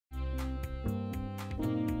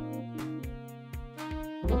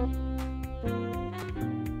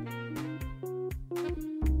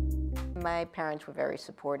My parents were very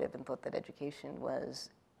supportive and thought that education was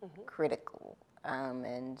critical,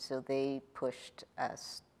 and so they pushed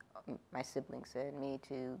us, my siblings and me,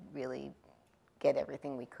 to really get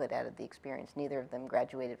everything we could out of the experience. Neither of them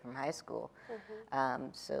graduated from high school,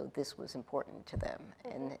 so this was important to them,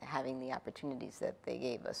 and having the opportunities that they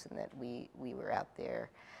gave us and that we were out there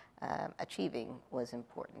achieving was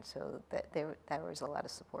important, so that there was a lot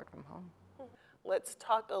of support from home. Let's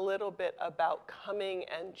talk a little bit about coming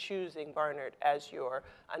and choosing Barnard as your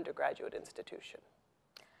undergraduate institution.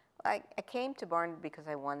 I came to Barnard because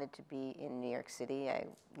I wanted to be in New York City. I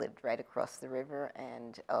lived right across the river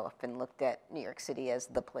and often looked at New York City as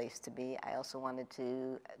the place to be. I also wanted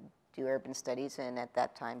to do urban studies, and at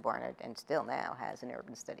that time Barnard, and still now, has an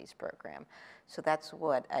urban studies program. So that's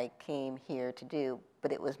what I came here to do,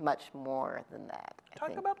 but it was much more than that.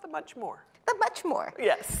 Talk about the much more. The much more.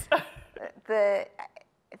 Yes.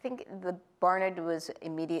 I think the Barnard was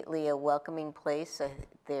immediately a welcoming place.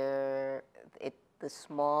 The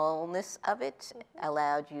smallness of it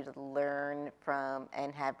allowed you to learn from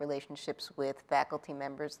and have relationships with faculty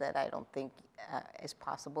members that I don't think is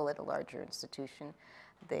possible at a larger institution.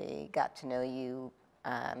 They got to know you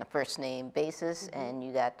on a first name basis, and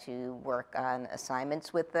you got to work on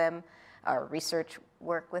assignments with them, or research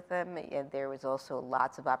work with them. There was also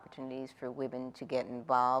lots of opportunities for women to get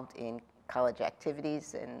involved in college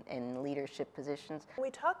activities and leadership positions.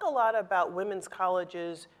 We talk a lot about women's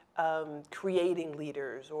colleges creating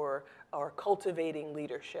leaders or cultivating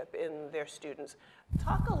leadership in their students.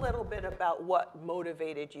 Talk a little bit about what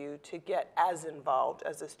motivated you to get as involved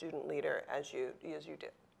as a student leader as you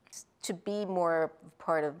did. To be more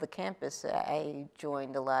part of the campus, I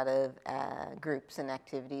joined a lot of groups and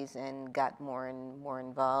activities and got more and more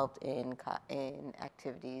involved in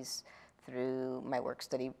activities through my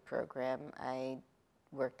work-study program. I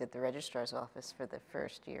worked at the registrar's office for the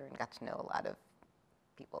first year and got to know a lot of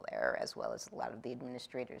people there, as well as a lot of the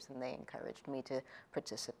administrators, and they encouraged me to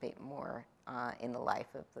participate more in the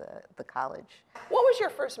life of the college. What was your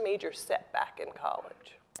first major setback in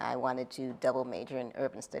college? I wanted to double major in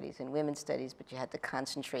urban studies and women's studies, but you had to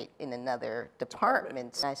concentrate in another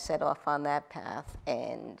department. I set off on that path,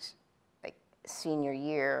 and like senior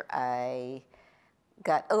year, I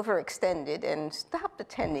got overextended and stopped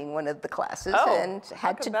attending one of the classes, and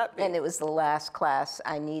and it was the last class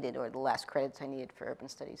I needed, or the last credits I needed for urban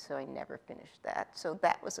studies, so I never finished that. So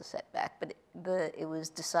that was a setback, but it was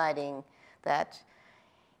deciding that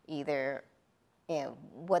either,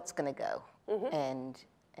 what's going to go, and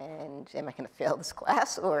am I going to fail this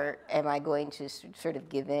class, or am I going to sort of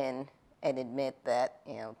give in and admit that,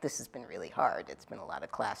 this has been really hard. It's been a lot of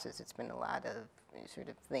classes. It's been a lot of sort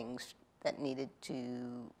of things that needed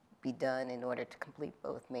to be done in order to complete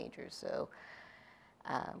both majors. So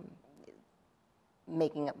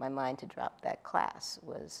making up my mind to drop that class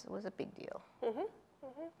was a big deal.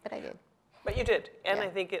 But I did. But you did, and I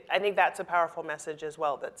think that's a powerful message as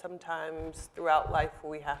well, that sometimes throughout life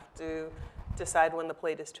we have to decide when the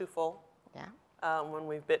plate is too full. When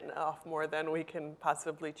we've bitten off more than we can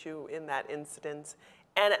possibly chew in that instance,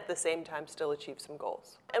 and at the same time still achieve some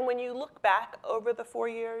goals. And when you look back over the 4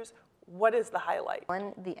 years, what is the highlight?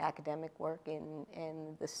 One, the academic work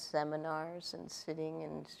in the seminars and sitting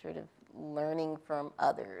and sort of learning from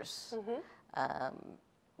others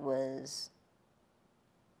was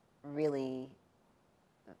really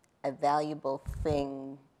a valuable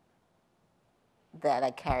thing that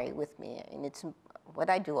I carry with me. And it's what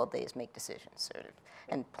I do all day is make decisions, sort of,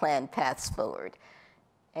 and plan paths forward.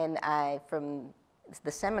 And from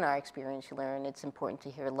the seminar experience, you learn it's important to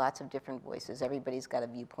hear lots of different voices. Everybody's got a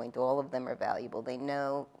viewpoint. All of them are valuable. They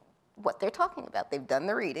know what they're talking about. They've done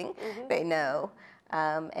the reading. They know.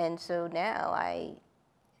 And so now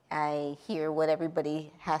I hear what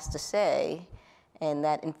everybody has to say, and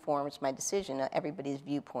that informs my decision. Everybody's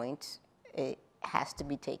viewpoint, it has to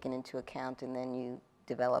be taken into account, and then you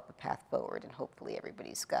develop a path forward, and hopefully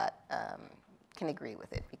everybody's can agree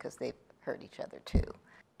with it because they've heard each other too.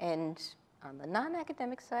 And on the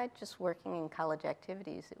non-academic side, just working in college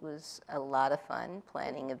activities, it was a lot of fun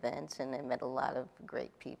planning events, and I met a lot of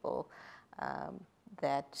great people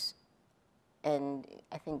and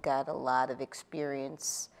I think got a lot of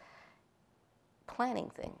experience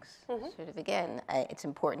planning things. Sort of, again, it's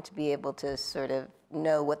important to be able to sort of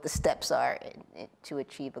know what the steps are to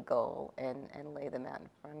achieve a goal and lay them out in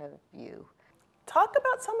front of you. Talk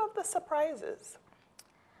about some of the surprises.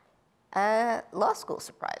 Law school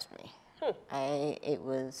surprised me.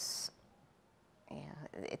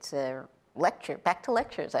 It's a back to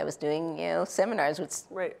lectures. I was doing, seminars with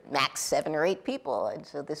max 7 or 8 people. And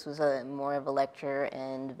so this was more of a lecture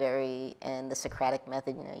and the Socratic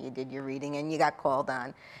method, you did your reading and you got called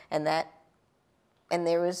on. And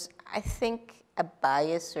there was, I think, a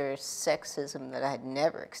bias or sexism that I had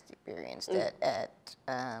never experienced at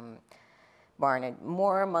Barnard,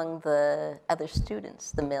 more among the other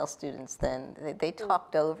students, the male students, than they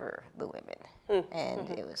talked over the women. And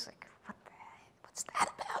it was like, what the heck, what's that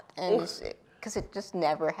about? And because it just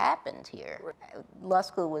never happened here. Law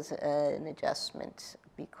school was an adjustment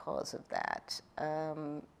because of that.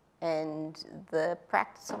 And the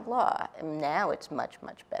practice of law, and now it's much,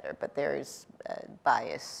 much better, but there is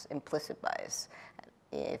bias, implicit bias,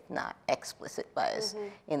 if not explicit bias,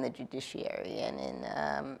 in the judiciary and in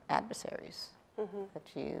adversaries. That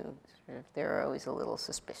they're always a little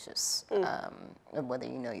suspicious of whether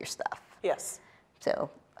you know your stuff. Yes.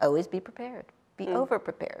 So always be prepared, be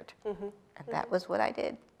over-prepared. And that was what I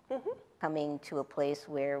did. Coming to a place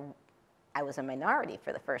where I was a minority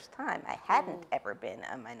for the first time. I hadn't ever been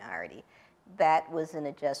a minority. That was an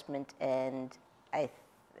adjustment, and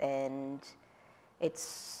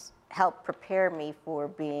it's helped prepare me for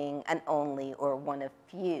being an only or one of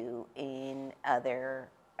few in other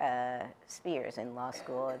spheres in law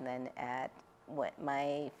school. And then at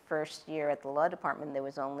my first year at the law department, there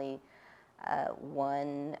was only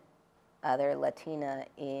one other Latina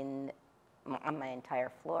on my entire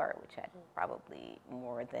floor, which had probably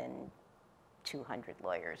more than 200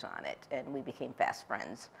 lawyers on it, and we became fast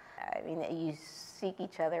friends. I mean, you seek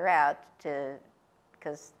each other out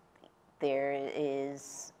because there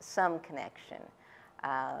is some connection,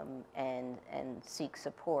 and seek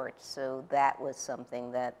support. So that was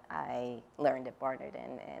something that I learned at Barnard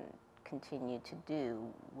and continue to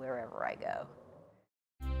do wherever I go.